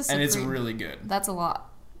 Okay, this is and it's really good. That's a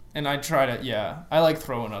lot. And I try to, I like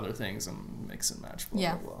throwing other things and mix and match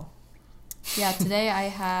well. Yeah, today I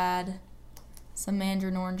had some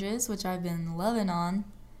mandarin oranges, which I've been loving on,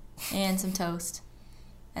 and some toast,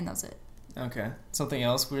 and that was it. Okay. Something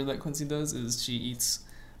else weird that Quincy does is she eats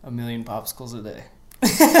 1 million popsicles a day.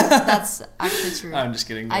 That's actually true. I'm just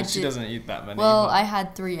kidding. She doesn't eat that many. Well, I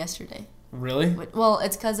had 3 yesterday. Really? Well,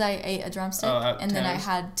 it's because I ate a drumstick, and Tanner's? then I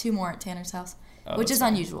had 2 more at Tanner's house, Oh, which is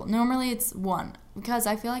fine. unusual. Normally it's 1, because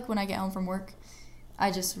I feel like when I get home from work, I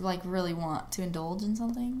just like really want to indulge in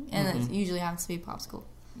something, and it usually happens to be popsicle,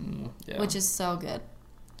 which is so good.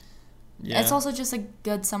 Yeah. It's also just a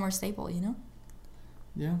good summer staple, you know?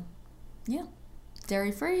 Yeah. Yeah.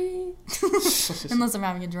 Dairy free. Unless I'm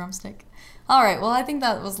having a drumstick. All right. Well, I think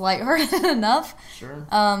that was lighthearted enough. Sure.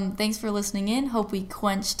 Thanks for listening in. Hope we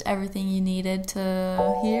quenched everything you needed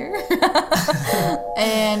to hear.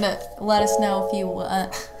 And let us know if you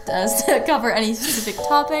want us to cover any specific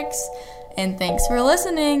topics. And thanks for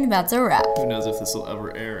listening. That's a wrap. Who knows if this will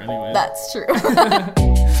ever air anyway. That's true.